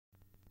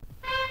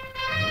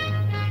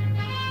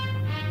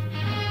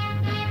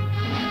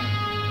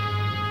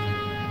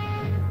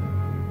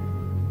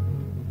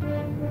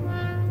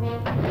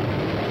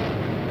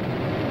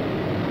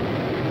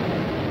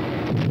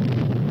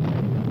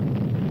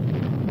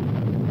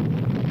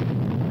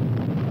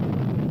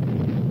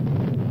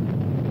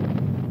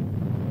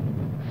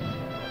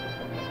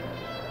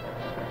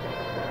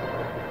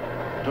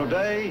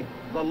Today,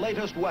 the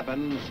latest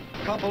weapons,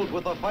 coupled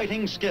with the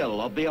fighting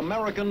skill of the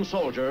American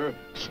soldier,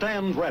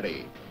 stand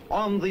ready,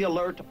 on the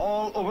alert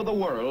all over the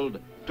world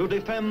to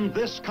defend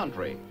this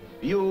country,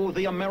 you,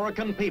 the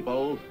American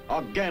people,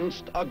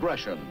 against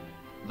aggression.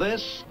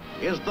 This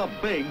is The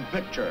Big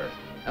Picture,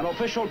 an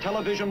official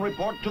television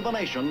report to the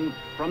nation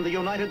from the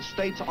United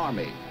States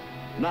Army.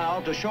 Now,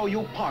 to show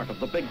you part of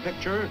the big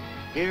picture,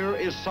 here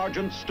is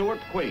Sergeant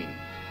Stuart Queen.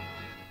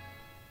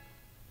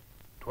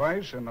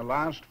 Twice in the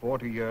last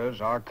 40 years,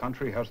 our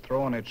country has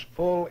thrown its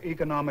full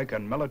economic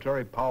and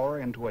military power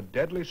into a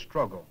deadly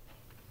struggle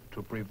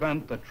to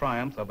prevent the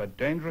triumph of a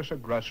dangerous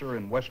aggressor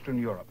in Western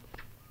Europe.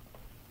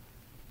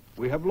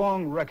 We have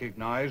long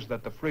recognized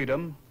that the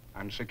freedom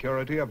and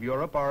security of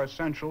Europe are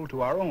essential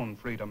to our own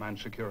freedom and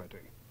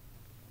security.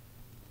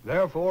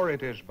 Therefore,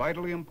 it is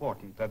vitally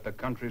important that the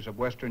countries of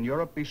Western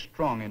Europe be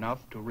strong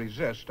enough to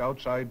resist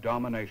outside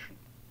domination.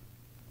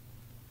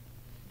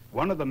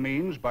 One of the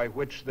means by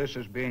which this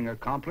is being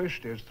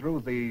accomplished is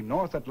through the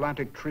North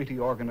Atlantic Treaty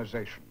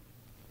Organization.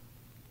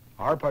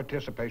 Our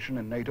participation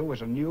in NATO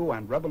is a new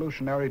and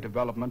revolutionary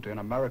development in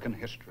American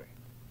history.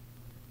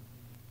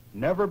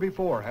 Never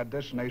before had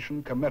this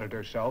nation committed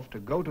herself to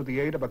go to the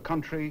aid of a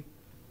country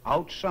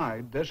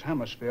outside this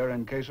hemisphere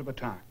in case of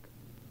attack.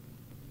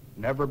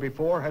 Never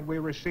before had we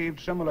received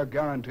similar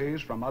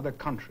guarantees from other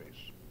countries.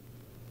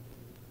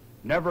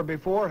 Never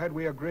before had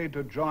we agreed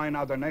to join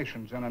other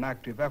nations in an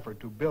active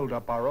effort to build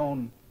up our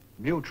own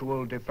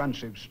mutual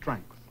defensive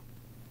strength.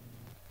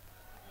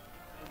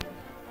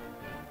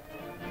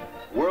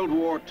 World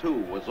War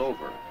II was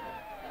over.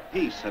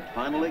 Peace had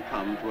finally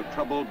come to a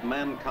troubled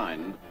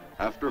mankind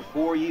after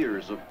 4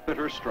 years of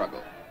bitter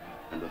struggle,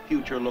 and the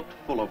future looked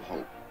full of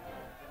hope.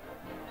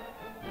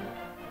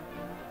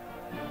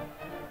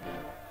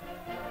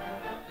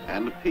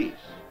 And peace.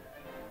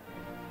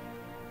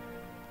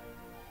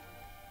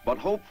 But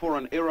hope for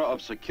an era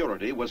of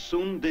security was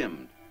soon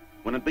dimmed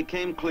when it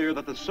became clear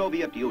that the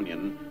Soviet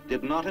Union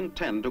did not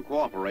intend to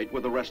cooperate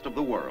with the rest of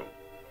the world.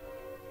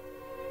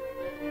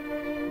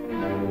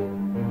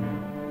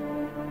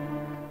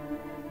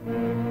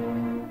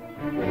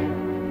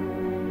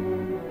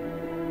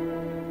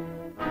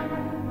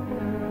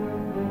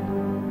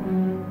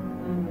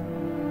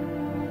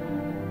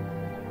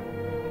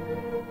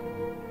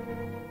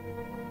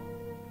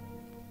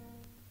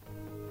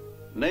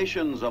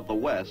 Nations of the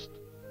West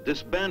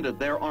disbanded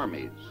their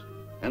armies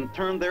and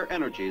turned their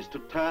energies to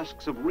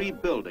tasks of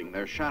rebuilding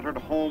their shattered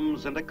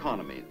homes and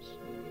economies,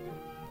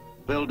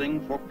 building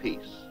for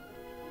peace.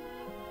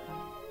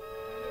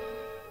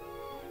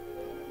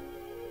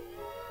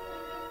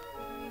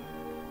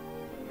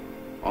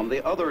 On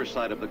the other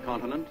side of the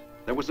continent,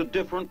 there was a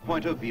different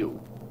point of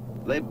view.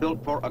 They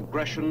built for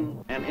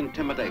aggression and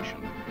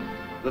intimidation.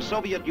 The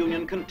Soviet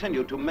Union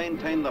continued to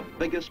maintain the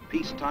biggest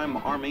peacetime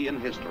army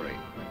in history,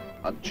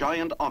 a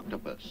giant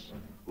octopus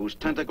whose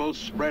tentacles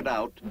spread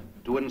out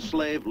to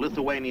enslave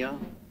Lithuania,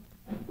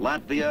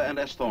 Latvia and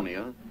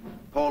Estonia,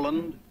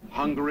 Poland,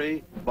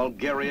 Hungary,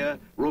 Bulgaria,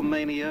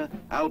 Romania,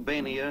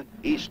 Albania,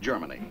 East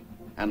Germany,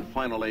 and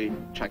finally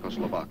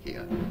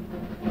Czechoslovakia.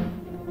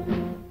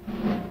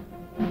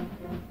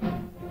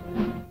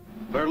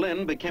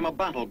 Berlin became a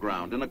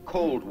battleground in a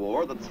Cold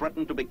War that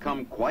threatened to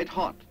become quite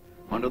hot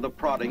under the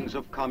proddings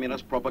of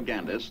communist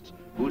propagandists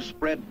who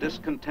spread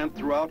discontent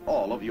throughout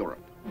all of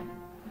Europe.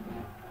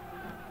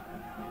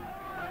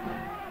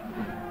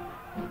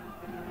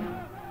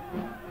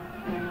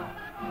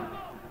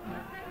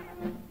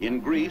 In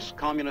Greece,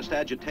 communist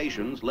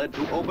agitations led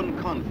to open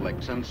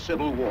conflicts and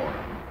civil war.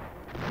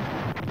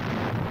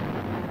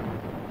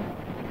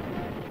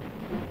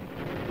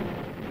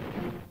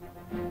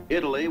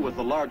 Italy, with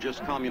the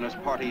largest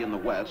communist party in the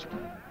West,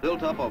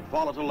 built up a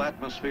volatile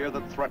atmosphere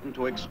that threatened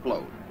to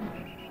explode.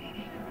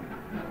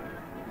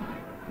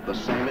 The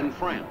same in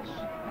France.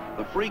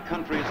 The free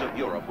countries of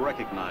Europe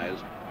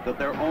recognized that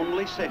their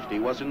only safety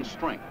was in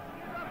strength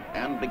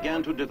and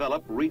began to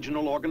develop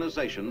regional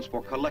organizations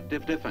for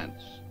collective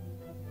defense.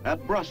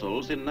 At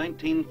Brussels in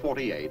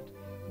 1948,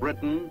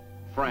 Britain,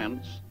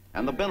 France,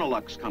 and the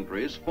Benelux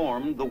countries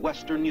formed the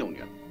Western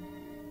Union.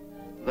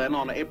 Then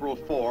on April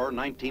 4,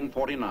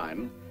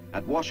 1949,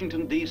 at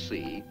Washington,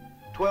 D.C.,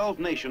 12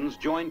 nations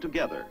joined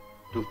together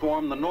to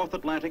form the North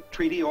Atlantic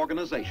Treaty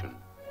Organization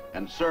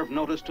and serve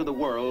notice to the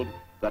world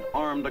that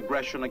armed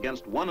aggression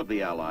against one of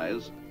the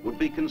allies would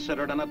be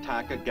considered an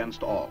attack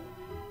against all.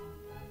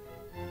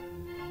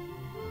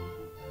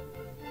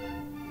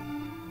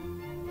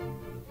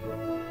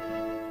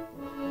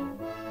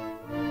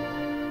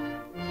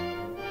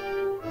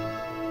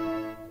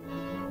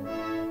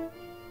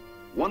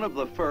 One of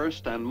the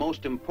first and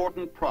most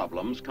important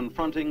problems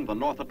confronting the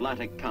North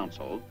Atlantic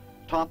Council,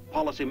 top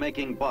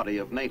policy-making body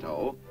of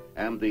NATO,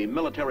 and the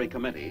military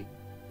committee,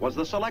 was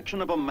the selection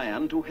of a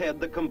man to head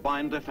the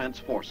combined defense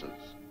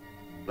forces,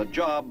 the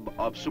job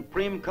of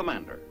Supreme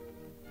Commander.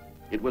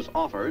 It was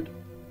offered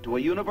to a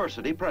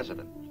university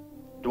president,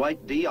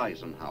 Dwight D.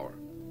 Eisenhower.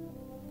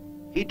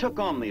 He took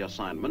on the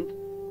assignment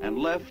and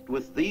left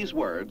with these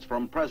words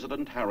from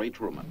President Harry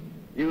Truman.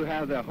 You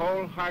have the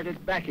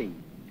wholehearted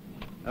backing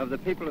of the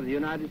people of the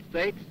United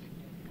States,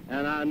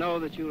 and I know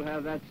that you'll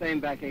have that same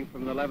backing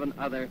from the 11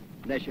 other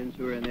nations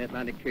who are in the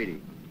Atlantic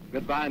Treaty.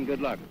 Goodbye and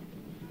good luck.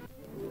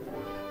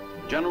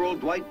 General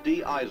Dwight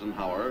D.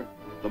 Eisenhower,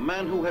 the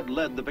man who had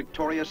led the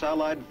victorious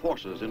Allied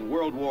forces in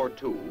World War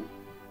II,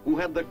 who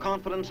had the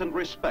confidence and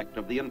respect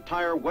of the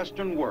entire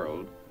Western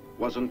world,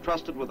 was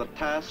entrusted with the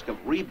task of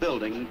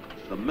rebuilding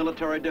the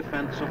military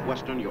defense of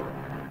Western Europe.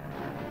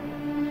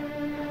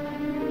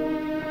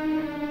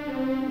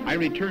 I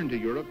returned to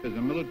Europe as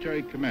a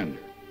military commander,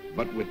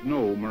 but with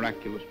no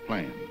miraculous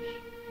plans,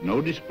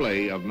 no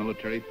display of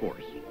military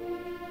force.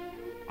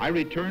 I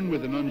returned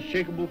with an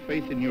unshakable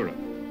faith in Europe,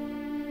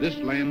 this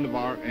land of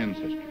our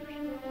ancestors,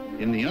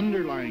 in the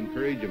underlying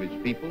courage of its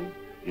people,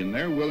 in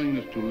their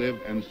willingness to live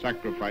and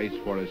sacrifice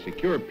for a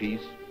secure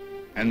peace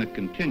and the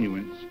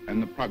continuance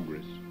and the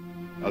progress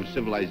of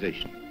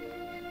civilization.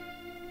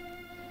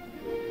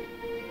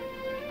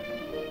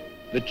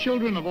 The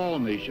children of all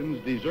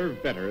nations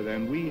deserve better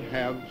than we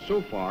have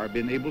so far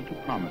been able to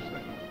promise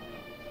them.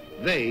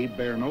 They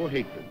bear no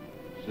hatred,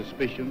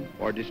 suspicion,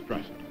 or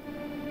distrust.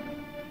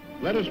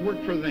 Let us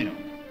work for them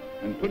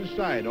and put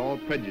aside all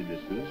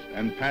prejudices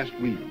and past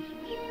grievances.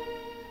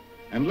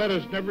 And let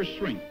us never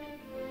shrink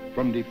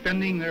from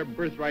defending their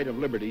birthright of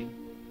liberty,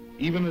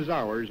 even as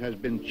ours has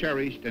been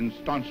cherished and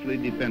staunchly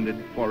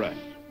defended for us.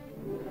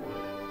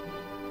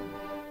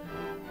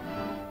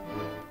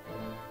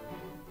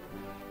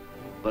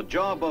 The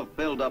job of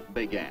build-up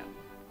began.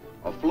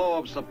 A flow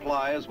of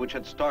supplies which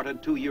had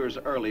started 2 years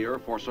earlier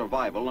for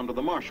survival under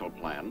the Marshall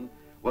Plan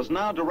was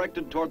now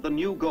directed toward the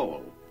new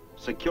goal,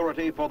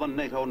 security for the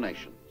NATO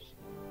nations.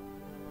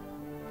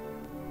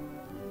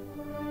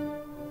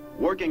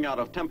 Working out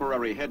of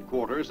temporary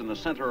headquarters in the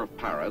center of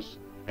Paris,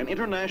 an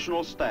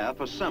international staff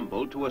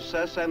assembled to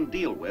assess and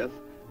deal with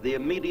the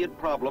immediate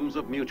problems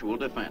of mutual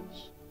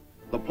defense.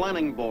 The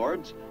planning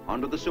boards,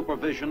 under the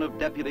supervision of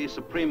Deputy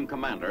Supreme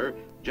Commander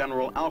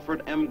General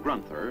Alfred M.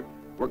 Grunther,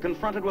 were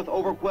confronted with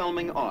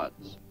overwhelming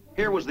odds.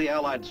 Here was the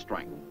Allied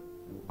strength.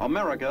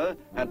 America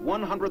had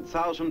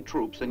 100,000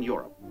 troops in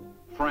Europe.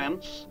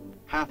 France,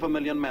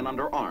 500,000 men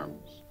under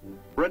arms.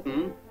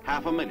 Britain,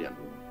 500,000.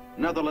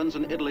 Netherlands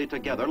and Italy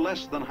together,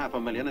 less than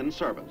 500,000 in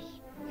service.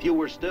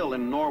 Fewer still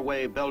in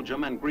Norway,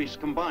 Belgium, and Greece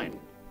combined.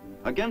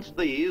 Against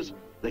these,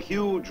 the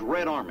huge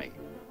Red Army,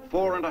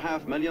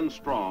 4.5 million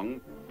strong,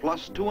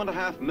 plus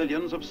 2.5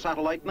 million of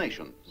satellite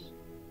nations.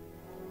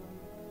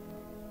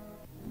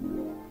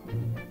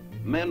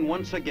 Men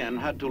once again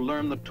had to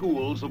learn the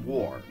tools of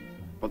war.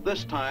 But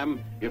this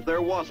time, if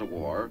there was a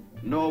war,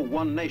 no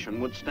one nation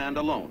would stand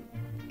alone.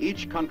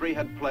 Each country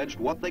had pledged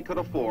what they could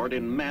afford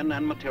in men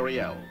and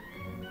materiel.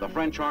 The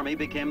French army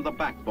became the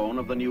backbone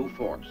of the new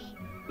force.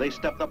 They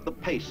stepped up the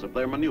pace of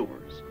their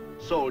maneuvers.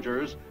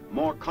 Soldiers,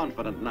 more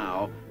confident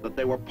now that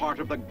they were part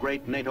of the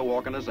great NATO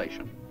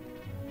organization.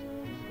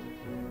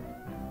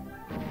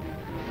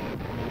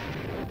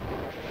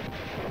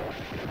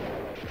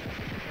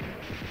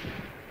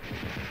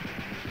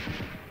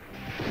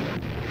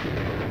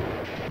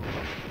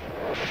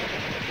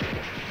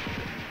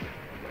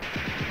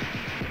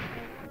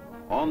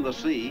 On the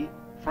sea,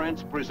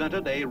 France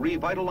presented a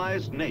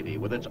revitalized navy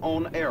with its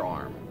own air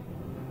arm.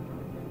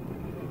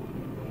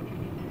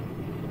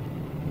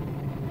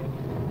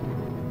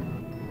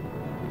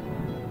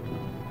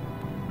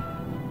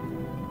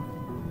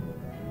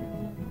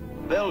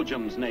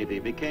 Belgium's navy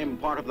became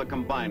part of the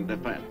combined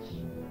defense.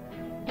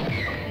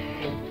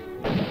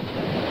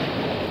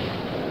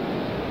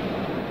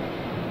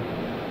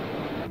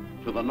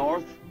 To the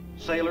north,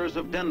 sailors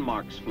of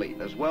Denmark's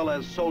fleet, as well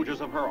as soldiers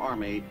of her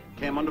army,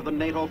 came under the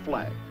NATO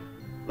flag.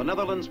 The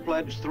Netherlands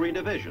pledged 3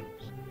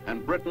 divisions,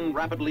 and Britain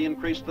rapidly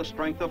increased the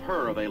strength of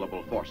her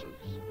available forces.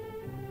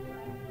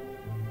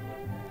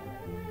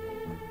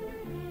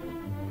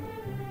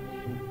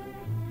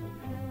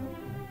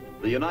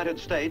 The United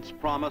States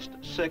promised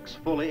 6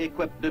 fully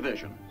equipped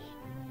divisions.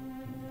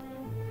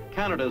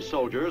 Canada's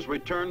soldiers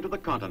returned to the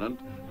continent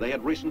they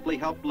had recently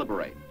helped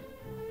liberate.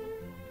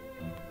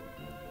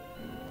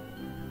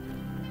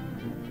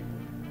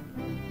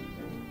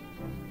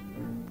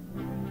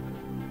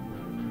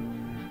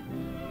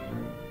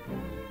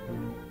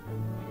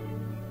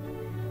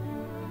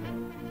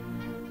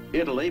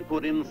 Italy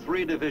put in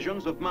 3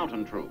 divisions of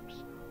mountain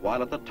troops,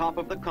 while at the top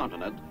of the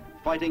continent,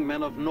 fighting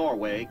men of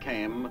Norway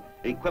came,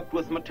 equipped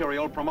with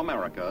material from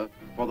America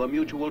for the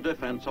mutual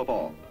defense of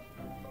all.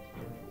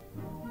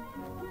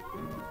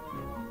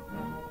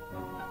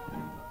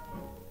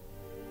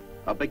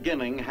 A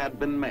beginning had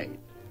been made.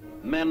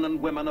 Men and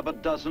women of a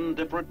dozen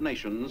different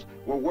nations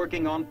were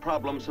working on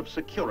problems of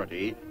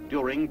security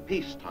during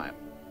peacetime,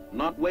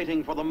 not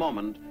waiting for the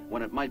moment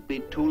when it might be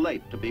too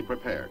late to be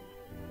prepared.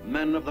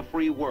 Men of the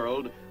free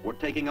world were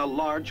taking a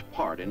large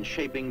part in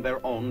shaping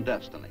their own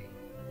destiny.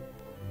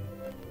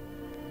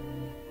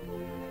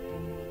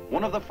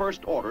 One of the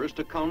first orders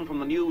to come from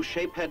the new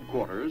SHAPE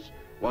headquarters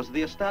was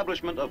the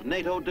establishment of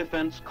NATO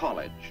Defense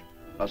College,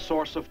 a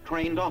source of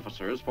trained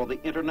officers for the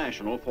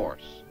international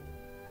force.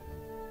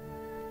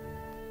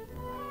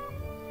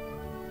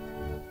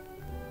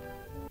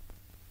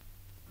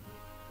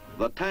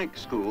 The tank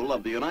school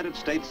of the United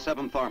States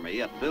 7th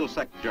Army at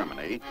Vilseck,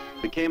 Germany,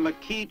 became a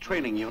key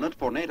training unit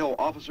for NATO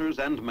officers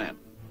and men.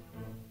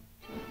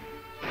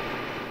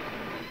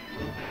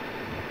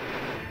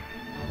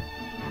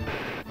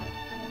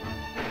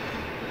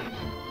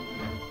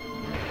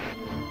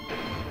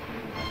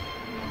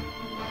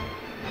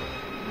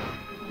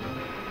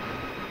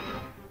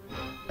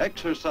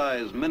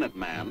 Exercise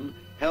Minuteman,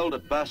 held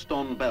at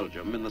Bastogne,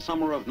 Belgium in the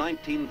summer of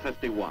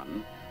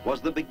 1951,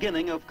 was the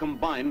beginning of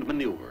combined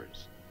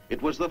maneuvers.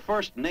 It was the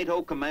first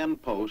NATO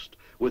command post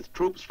with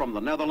troops from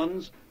the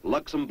Netherlands,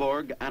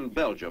 Luxembourg, and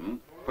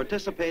Belgium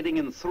participating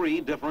in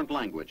 3 different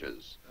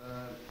languages.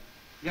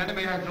 The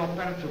enemy has no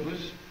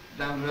paratroopers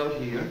down well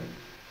here.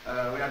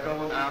 We are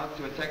going out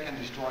to attack and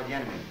destroy the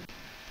enemy.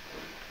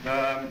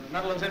 The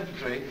Netherlands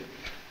infantry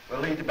will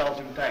lead the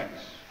Belgian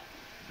tanks.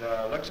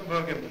 The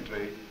Luxembourg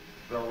infantry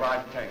will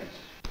ride tanks.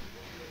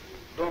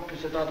 Donc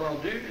c'est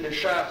entendu, les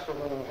chars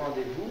seront au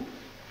rendez-vous,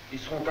 ils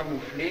seront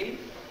camouflés,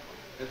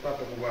 n'est-ce pas,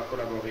 pour pouvoir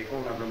collaborer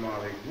convenablement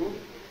avec vous,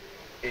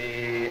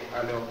 et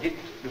à leur guide,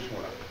 nous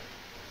serons là.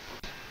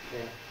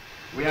 Okay.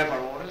 We have our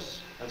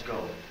orders, let's go.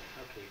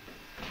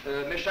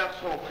 Okay. Mes chars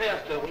seront prêts à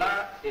cette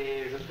heure-là,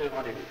 et je serai au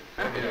rendez-vous.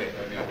 Hein? Okay.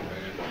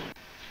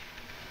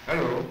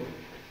 Hello.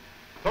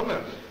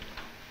 Thomas.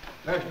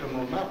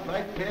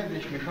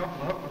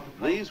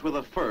 These were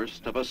the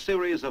first of a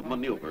series of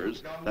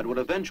maneuvers that would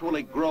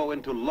eventually grow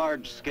into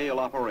large-scale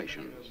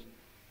operations.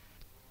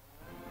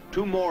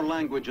 2 more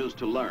languages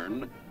to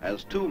learn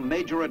as 2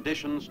 major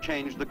additions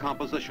changed the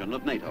composition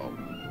of NATO.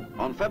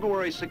 On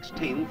February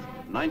 16,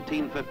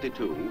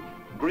 1952,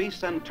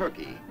 Greece and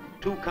Turkey,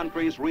 2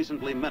 countries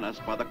recently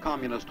menaced by the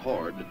communist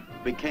horde,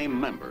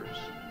 became members.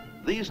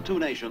 These 2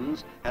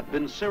 nations had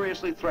been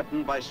seriously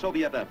threatened by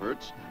Soviet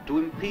efforts to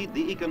impede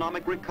the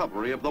economic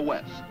recovery of the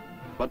West.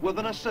 But with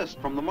an assist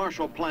from the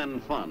Marshall Plan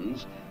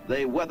funds,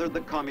 they weathered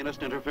the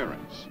communist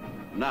interference.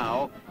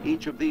 Now,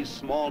 each of these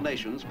small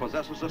nations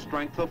possesses a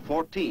strength of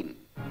 14.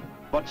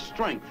 But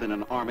strength in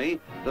an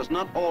army does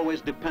not always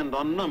depend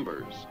on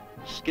numbers.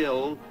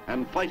 Skill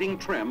and fighting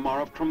trim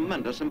are of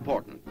tremendous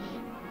importance.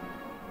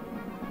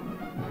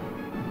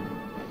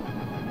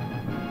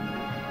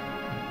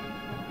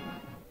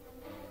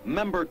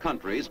 Member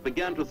countries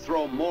began to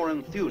throw more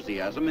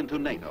enthusiasm into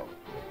NATO.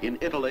 In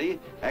Italy,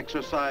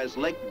 exercise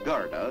Lake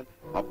Garda,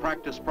 a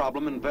practice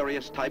problem in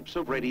various types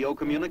of radio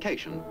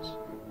communications.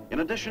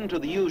 In addition to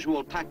the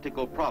usual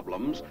tactical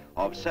problems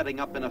of setting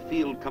up in a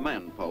field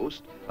command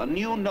post, a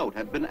new note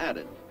had been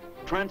added,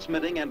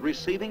 transmitting and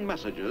receiving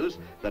messages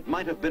that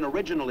might have been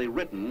originally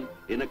written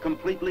in a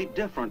completely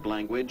different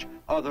language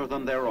other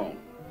than their own.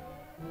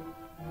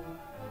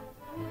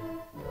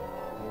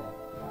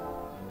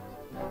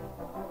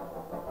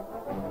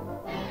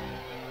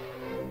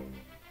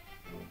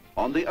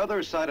 On the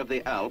other side of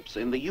the Alps,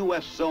 in the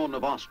U.S. zone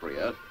of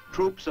Austria,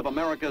 troops of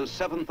America's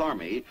 7th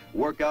Army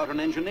work out an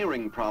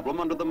engineering problem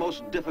under the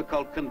most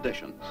difficult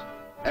conditions.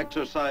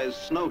 Exercise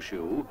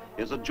Snowshoe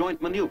is a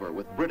joint maneuver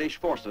with British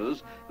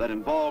forces that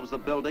involves the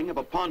building of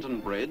a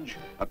pontoon bridge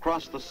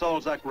across the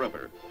Salzach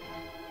River.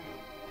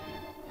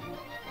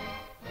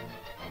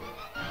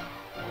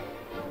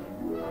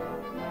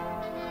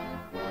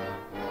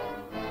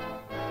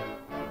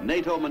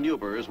 NATO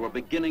maneuvers were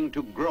beginning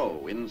to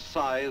grow in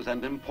size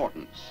and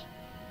importance.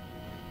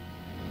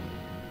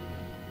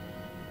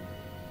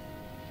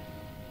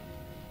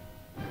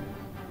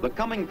 The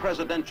coming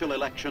presidential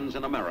elections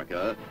in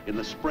America in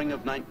the spring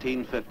of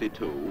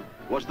 1952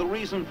 was the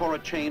reason for a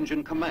change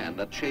in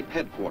command at Shape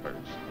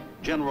Headquarters.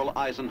 General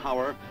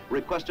Eisenhower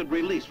requested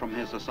release from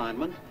his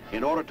assignment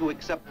in order to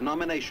accept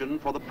nomination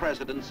for the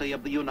presidency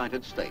of the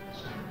United States.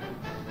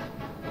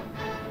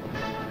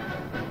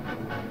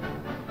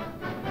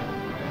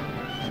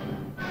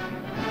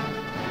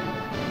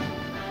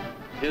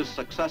 His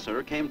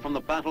successor came from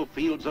the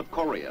battlefields of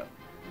Korea,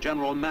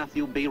 General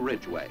Matthew B.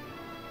 Ridgway.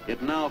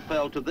 It now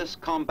fell to this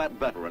combat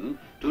veteran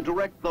to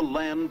direct the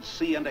land,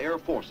 sea, and air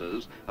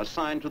forces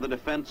assigned to the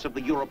defense of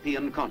the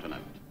European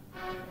continent.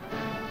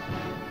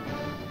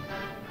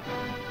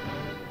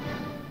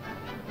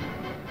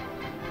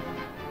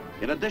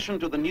 In addition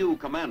to the new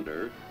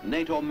commander,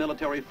 NATO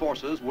military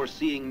forces were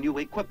seeing new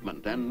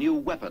equipment and new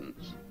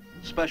weapons.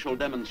 Special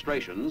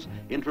demonstrations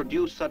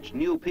introduced such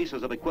new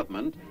pieces of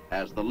equipment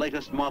as the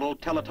latest model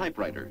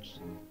teletypewriters.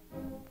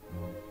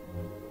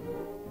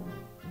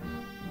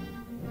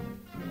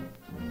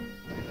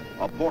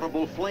 A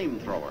portable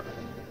flamethrower.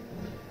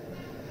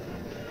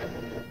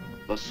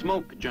 The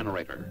smoke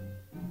generator.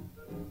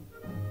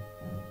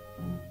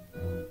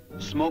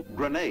 Smoke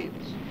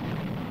grenades.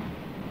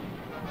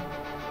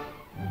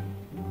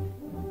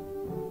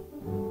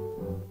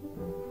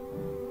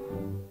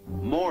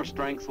 More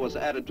strength was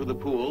added to the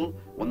pool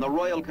when the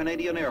Royal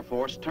Canadian Air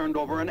Force turned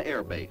over an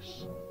air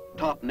base.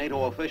 Top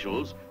NATO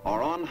officials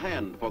are on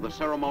hand for the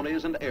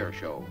ceremonies and air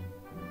show.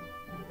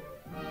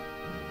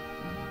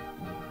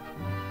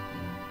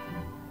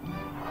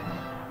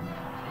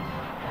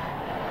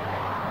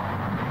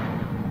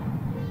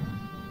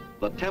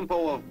 The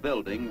tempo of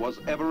building was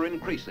ever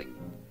increasing.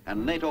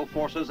 and NATO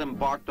forces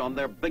embarked on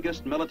their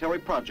biggest military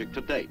project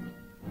to date,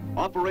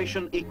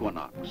 Operation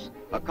Equinox,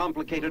 a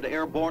complicated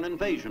airborne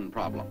invasion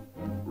problem.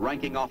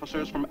 Ranking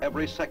officers from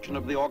every section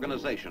of the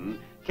organization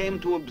came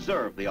to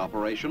observe the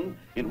operation,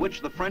 in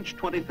which the French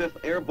 25th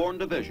Airborne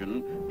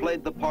Division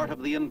played the part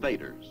of the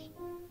invaders.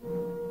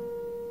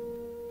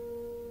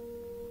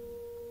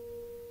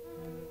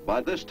 By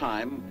this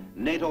time,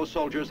 NATO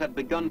soldiers had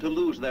begun to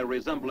lose their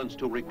resemblance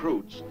to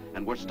recruits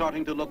and were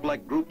starting to look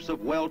like groups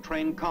of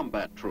well-trained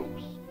combat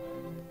troops.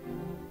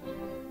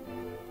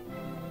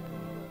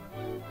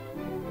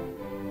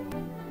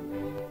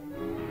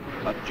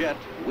 A jet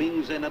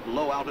wings in at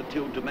low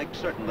altitude to make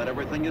certain that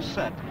everything is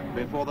set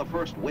before the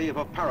first wave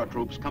of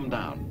paratroops come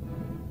down.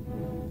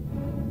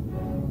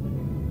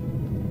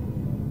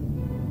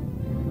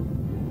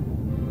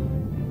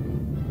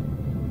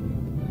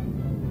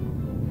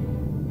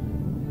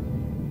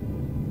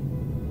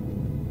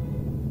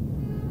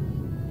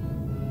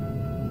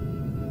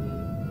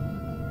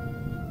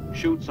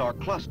 Chutes are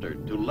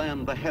clustered to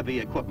land the heavy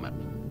equipment,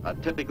 a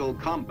typical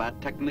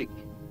combat technique.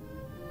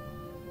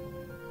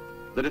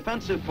 The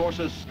defensive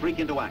forces streak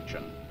into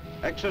action.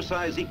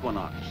 Exercise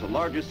Equinox, the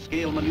largest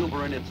scale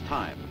maneuver in its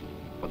time,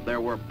 but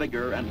there were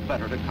bigger and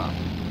better to come.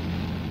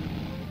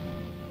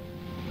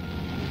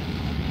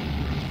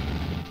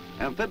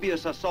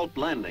 Amphibious assault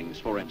landings,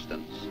 for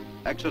instance.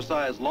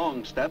 Exercise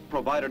Long Step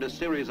provided a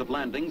series of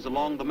landings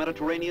along the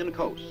Mediterranean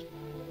coast.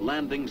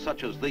 Landings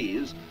such as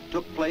these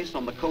took place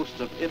on the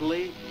coasts of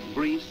Italy,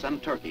 Greece,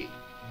 and Turkey.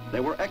 They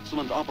were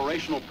excellent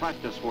operational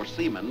practice for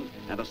seamen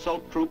and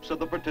assault troops of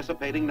the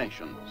participating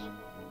nations.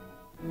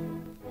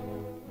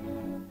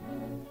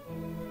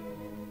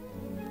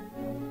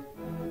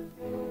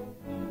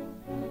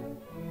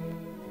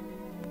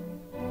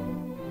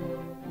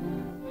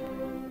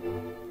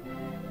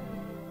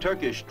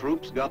 Turkish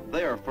troops got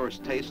their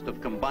first taste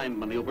of combined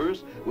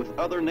maneuvers with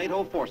other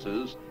NATO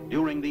forces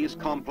during these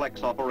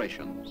complex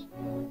operations.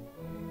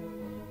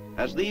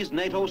 As these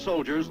NATO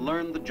soldiers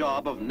learned the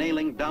job of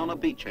nailing down a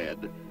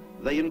beachhead,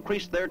 they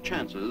increased their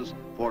chances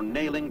for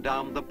nailing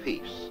down the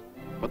peace.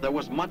 But there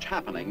was much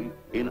happening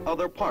in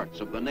other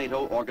parts of the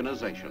NATO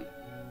organization.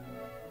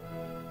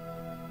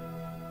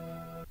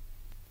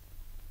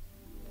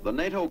 The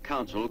NATO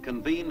Council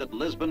convened at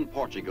Lisbon,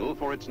 Portugal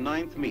for its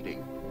 9th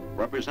meeting.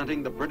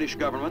 Representing the British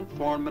government,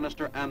 Foreign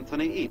Minister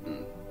Anthony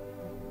Eden.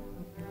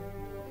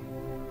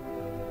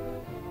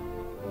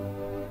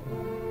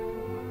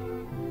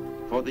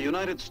 For the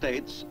United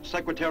States,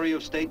 Secretary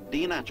of State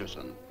Dean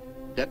Acheson,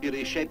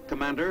 Deputy Shape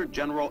Commander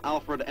General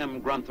Alfred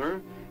M.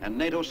 Grunther, and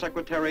NATO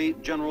Secretary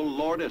General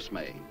Lord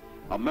Ismay,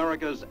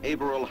 America's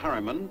Averill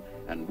Harriman,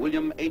 and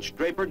William H.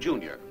 Draper,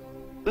 Jr.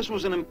 This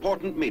was an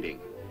important meeting,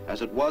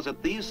 as it was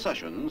at these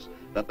sessions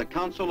that the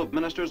Council of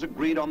Ministers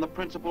agreed on the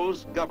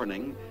principles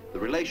governing the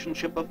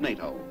relationship of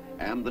NATO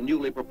and the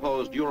newly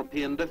proposed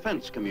European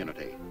Defense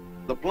Community,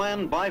 the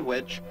plan by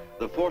which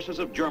the forces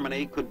of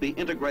Germany could be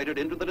integrated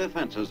into the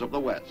defenses of the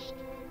West.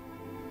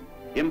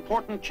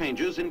 Important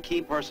changes in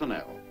key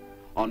personnel.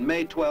 On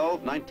May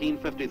 12,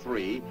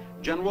 1953,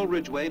 General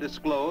Ridgway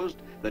disclosed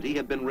that he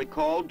had been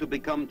recalled to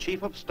become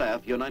Chief of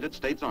Staff, United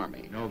States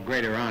Army. No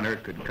greater honor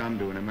could come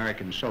to an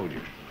American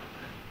soldier.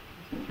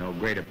 No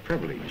greater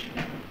privilege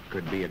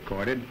could be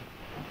accorded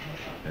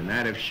than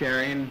that of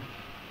sharing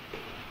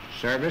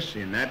service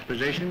in that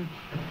position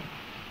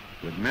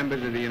with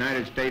members of the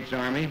United States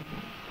Army,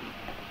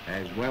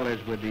 as well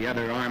as with the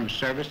other armed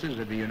services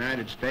of the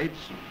United States,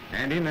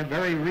 and in a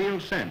very real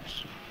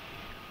sense,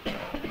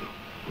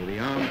 with the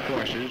armed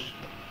forces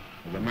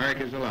of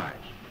America's allies.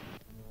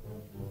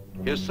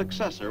 His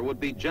successor would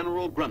be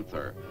General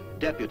Grunther,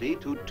 deputy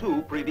to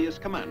 2 previous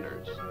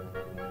commanders.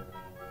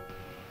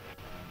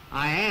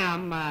 I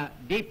am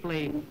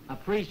deeply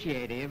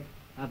appreciative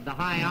of the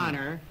high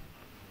honor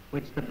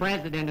which the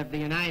President of the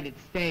United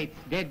States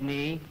did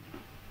me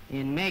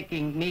in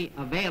making me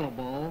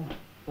available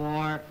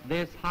for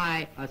this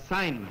high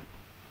assignment.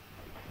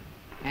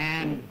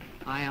 And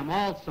I am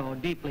also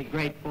deeply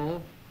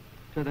grateful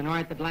to the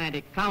North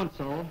Atlantic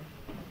Council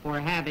for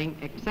having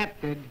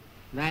accepted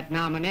that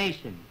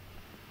nomination.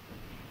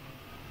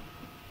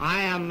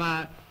 I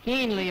am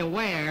keenly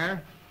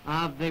aware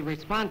of the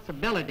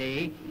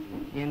responsibility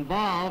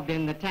involved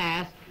in the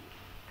task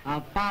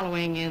of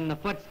following in the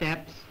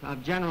footsteps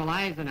of General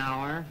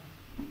Eisenhower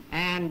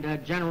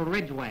and General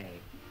Ridgway.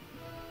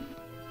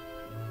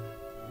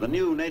 The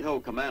new NATO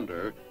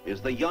commander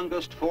is the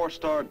youngest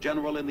 4-star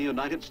general in the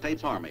United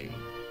States Army.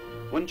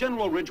 When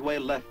General Ridgway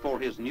left for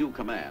his new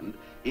command,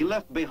 he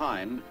left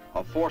behind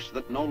a force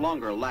that no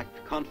longer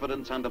lacked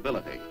confidence and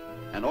ability,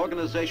 an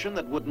organization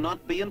that would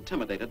not be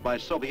intimidated by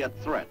Soviet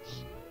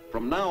threats.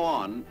 From now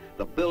on,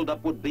 the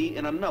buildup would be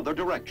in another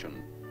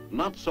direction,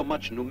 not so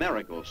much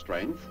numerical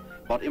strength,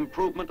 but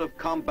improvement of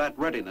combat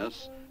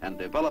readiness and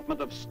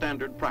development of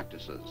standard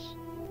practices.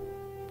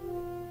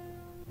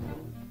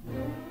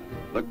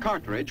 The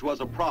cartridge was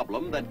a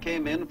problem that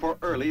came in for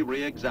early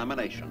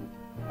re-examination.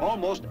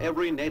 Almost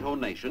every NATO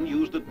nation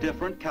used a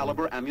different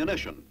caliber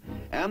ammunition,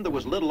 and there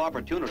was little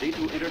opportunity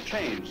to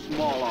interchange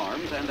small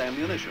arms and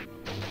ammunition.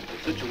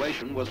 The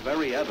situation was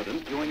very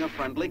evident during a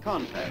friendly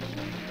contest,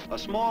 a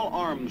small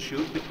arms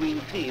shoot between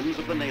teams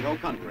of the NATO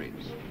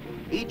countries.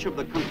 Each of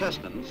the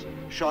contestants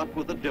shot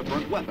with a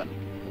different weapon.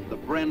 The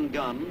Bren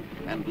gun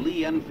and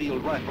Lee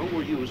Enfield rifle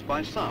were used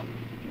by some.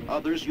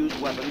 Others used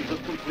weapons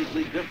of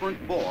completely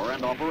different bore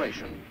and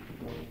operation.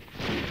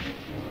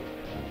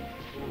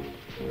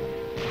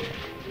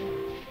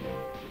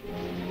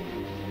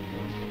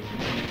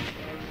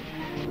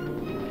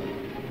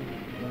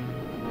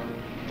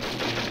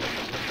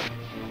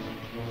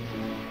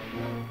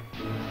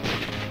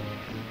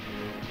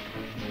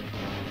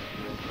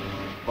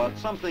 But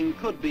something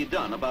could be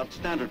done about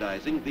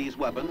standardizing these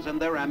weapons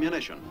and their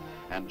ammunition,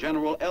 and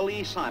General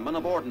L.E. Simon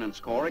of Ordnance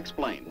Corps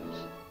explains.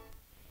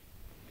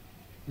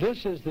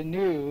 This is the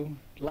new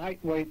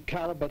lightweight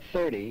caliber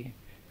 30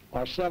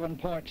 or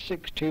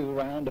 7.62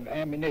 round of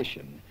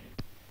ammunition.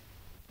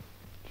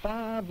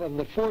 5 of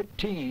the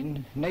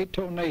 14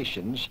 NATO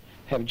nations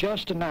have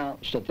just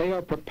announced that they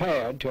are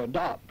prepared to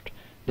adopt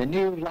the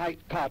new light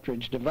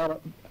cartridge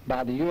developed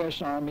by the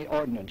U.S. Army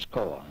Ordnance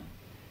Corps.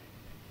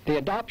 The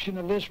adoption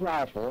of this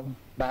rifle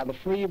by the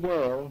free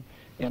world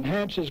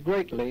enhances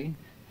greatly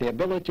the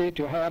ability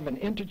to have an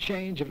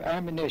interchange of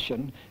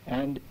ammunition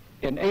and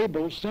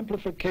enables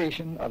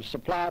simplification of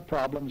supply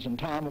problems in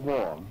time of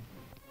war.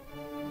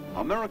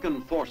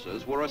 American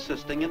forces were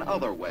assisting in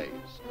other ways.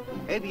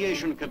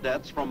 Aviation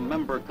cadets from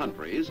member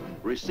countries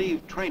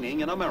receive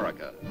training in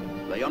America.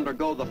 They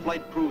undergo the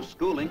flight crew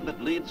schooling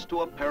that leads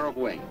to a pair of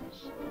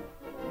wings.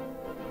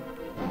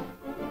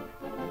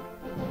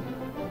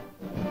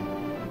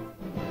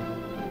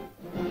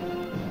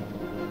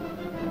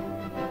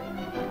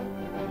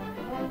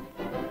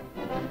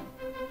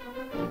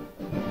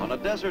 On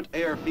a desert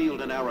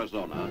airfield in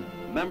Arizona,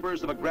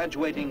 members of a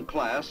graduating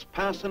class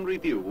pass in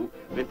review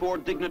before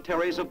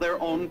dignitaries of their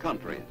own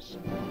countries.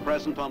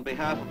 Present on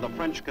behalf of the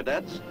French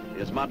cadets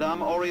is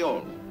Madame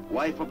Auriol,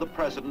 wife of the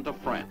President of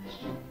France.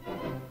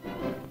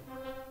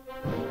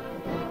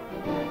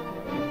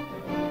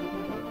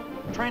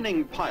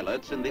 Training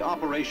pilots in the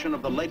operation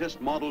of the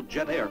latest model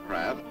jet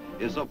aircraft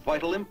is of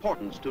vital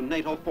importance to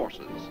NATO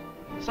forces.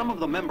 Some of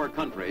the member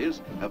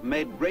countries have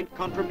made great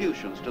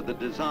contributions to the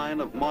design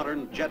of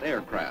modern jet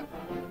aircraft,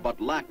 but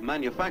lack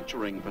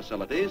manufacturing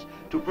facilities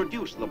to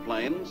produce the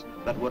planes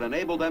that would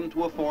enable them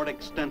to afford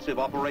extensive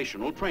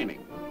operational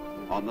training.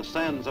 On the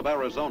sands of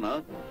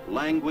Arizona,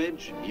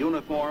 language,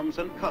 uniforms,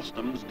 and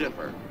customs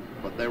differ,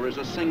 but there is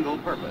a single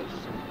purpose: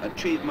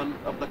 achievement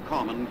of the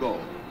common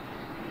goal.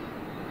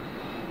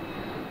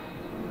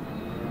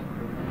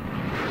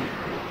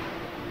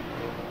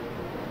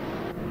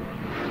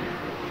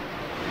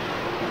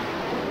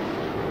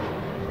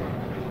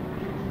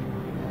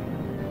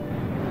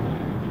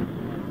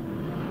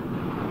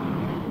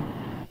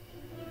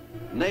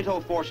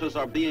 NATO forces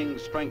are being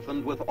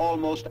strengthened with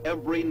almost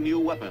every new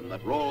weapon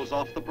that rolls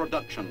off the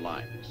production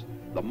lines.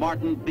 The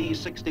Martin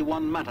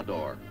B-61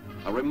 Matador,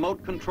 a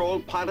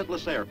remote-controlled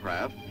pilotless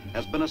aircraft,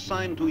 has been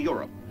assigned to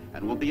Europe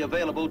and will be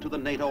available to the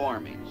NATO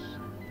armies.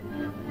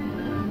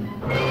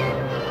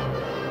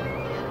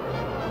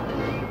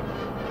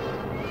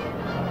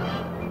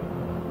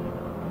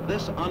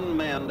 This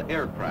unmanned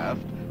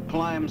aircraft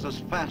climbs as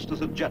fast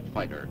as a jet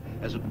fighter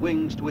as it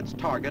wings to its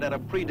target at a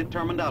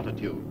predetermined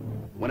altitude.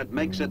 When it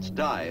makes its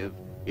dive,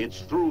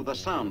 it's through the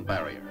sound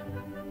barrier.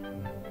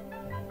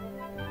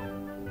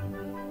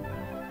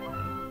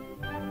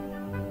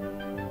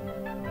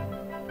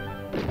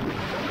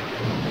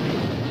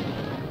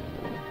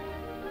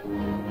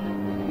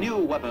 New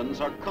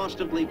weapons are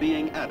constantly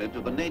being added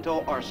to the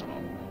NATO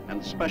arsenal,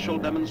 and special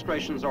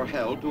demonstrations are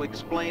held to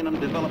explain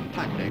and develop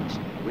tactics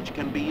which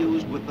can be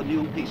used with the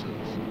new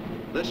pieces.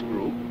 This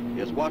group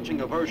is watching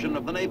a version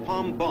of the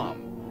napalm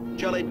bomb,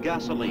 jellied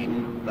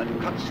gasoline that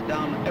cuts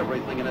down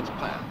everything in its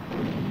path.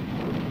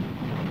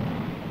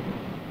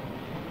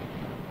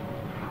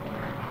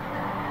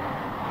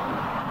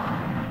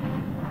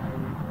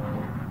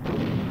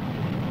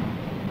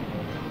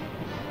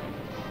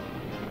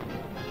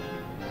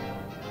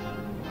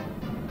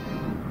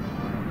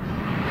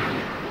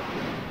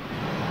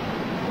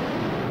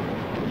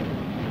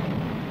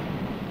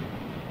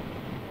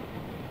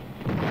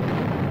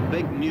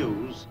 Big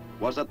news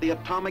was that the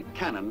atomic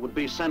cannon would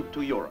be sent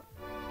to Europe.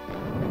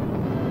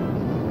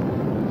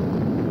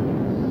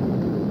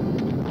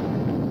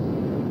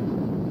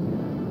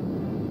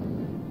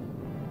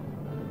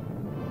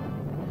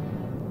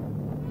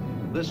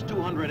 This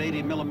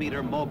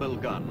 280mm mobile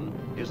gun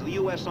is the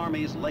U.S.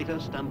 Army's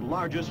latest and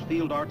largest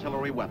field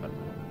artillery weapon.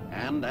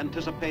 And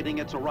anticipating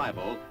its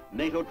arrival,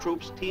 NATO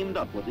troops teamed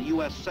up with the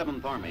U.S.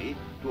 7th Army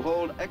to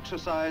hold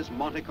Exercise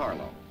Monte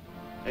Carlo.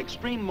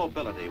 Extreme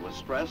mobility was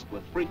stressed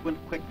with frequent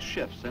quick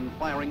shifts in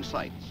firing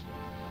sites.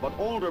 But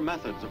older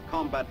methods of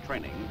combat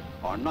training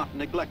are not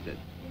neglected,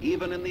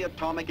 even in the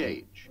atomic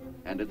age,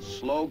 and it's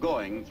slow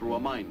going through a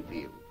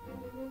minefield.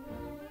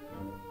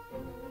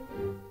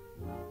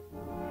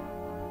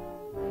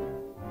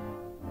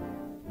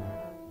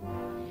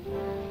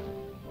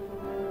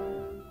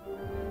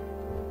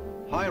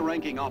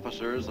 High-ranking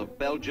officers of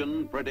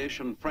Belgian, British,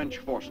 and French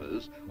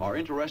forces are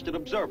interested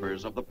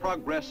observers of the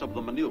progress of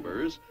the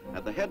maneuvers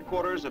at the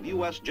headquarters of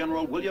U.S.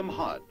 General William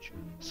Hodge,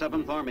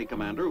 7th Army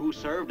commander who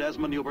served as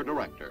maneuver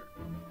director.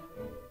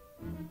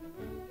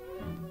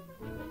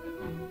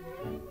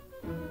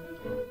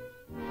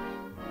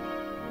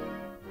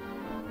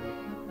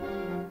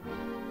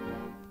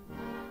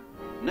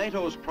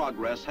 NATO's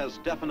progress has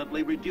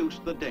definitely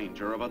reduced the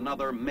danger of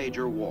another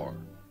major war.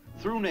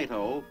 Through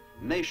NATO,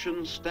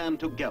 nations stand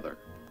together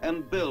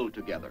and build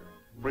together,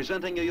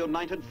 presenting a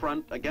united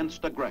front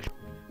against aggression,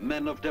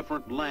 men of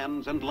different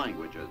lands and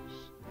languages.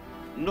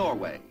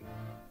 Norway,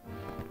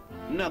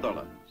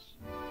 Netherlands,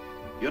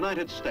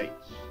 United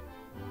States,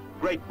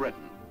 Great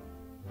Britain,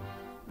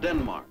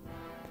 Denmark,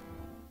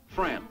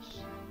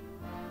 France,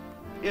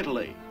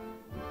 Italy,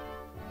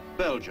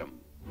 Belgium,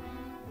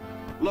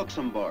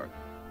 Luxembourg,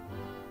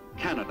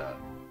 Canada,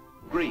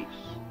 Greece,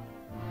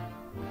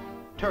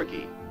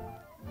 Turkey,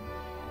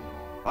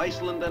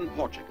 Iceland and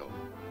Portugal,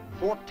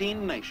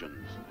 14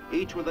 nations,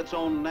 each with its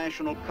own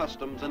national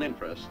customs and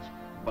interests,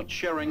 but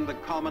sharing the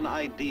common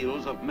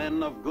ideals of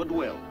men of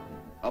goodwill,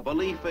 a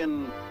belief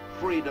in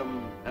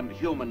freedom and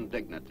human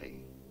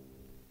dignity.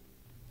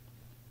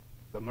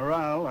 The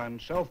morale and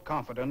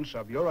self-confidence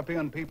of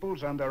European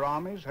peoples and their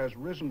armies has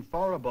risen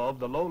far above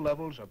the low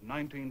levels of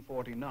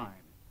 1949,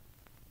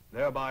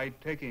 thereby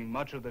taking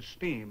much of the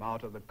steam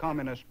out of the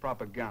communist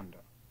propaganda.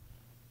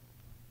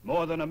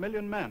 More than 1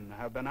 million men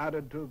have been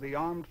added to the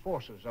armed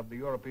forces of the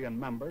European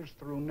members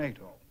through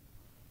NATO.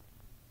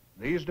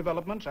 These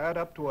developments add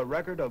up to a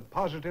record of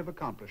positive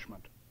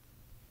accomplishment.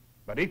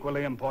 But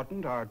equally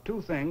important are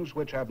two things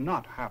which have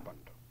not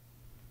happened.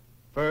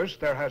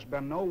 First, there has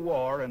been no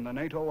war in the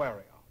NATO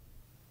area.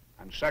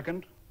 And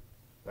second,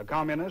 the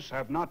communists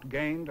have not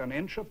gained an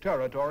inch of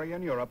territory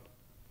in Europe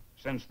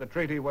since the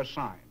treaty was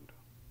signed.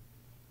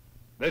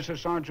 This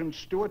is Sergeant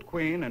Stuart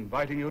Queen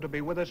inviting you to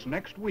be with us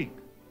next week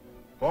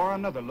for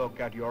another look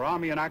at your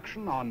Army in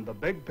action on The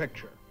Big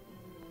Picture.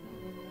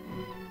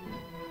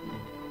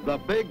 The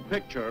Big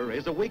Picture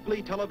is a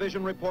weekly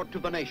television report to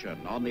the nation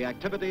on the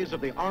activities of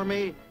the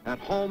Army at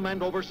home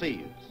and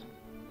overseas.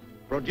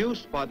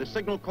 Produced by the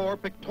Signal Corps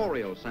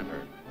Pictorial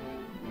Center.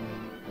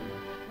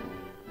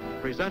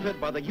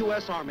 Presented by the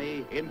U.S.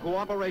 Army in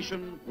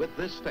cooperation with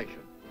this station.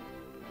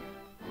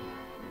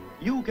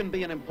 You can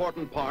be an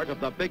important part of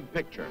the big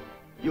picture.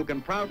 You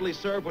can proudly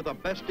serve with the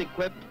best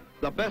equipped,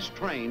 the best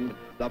trained,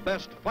 the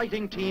best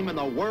fighting team in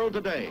the world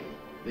today,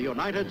 the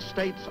United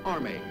States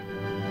Army.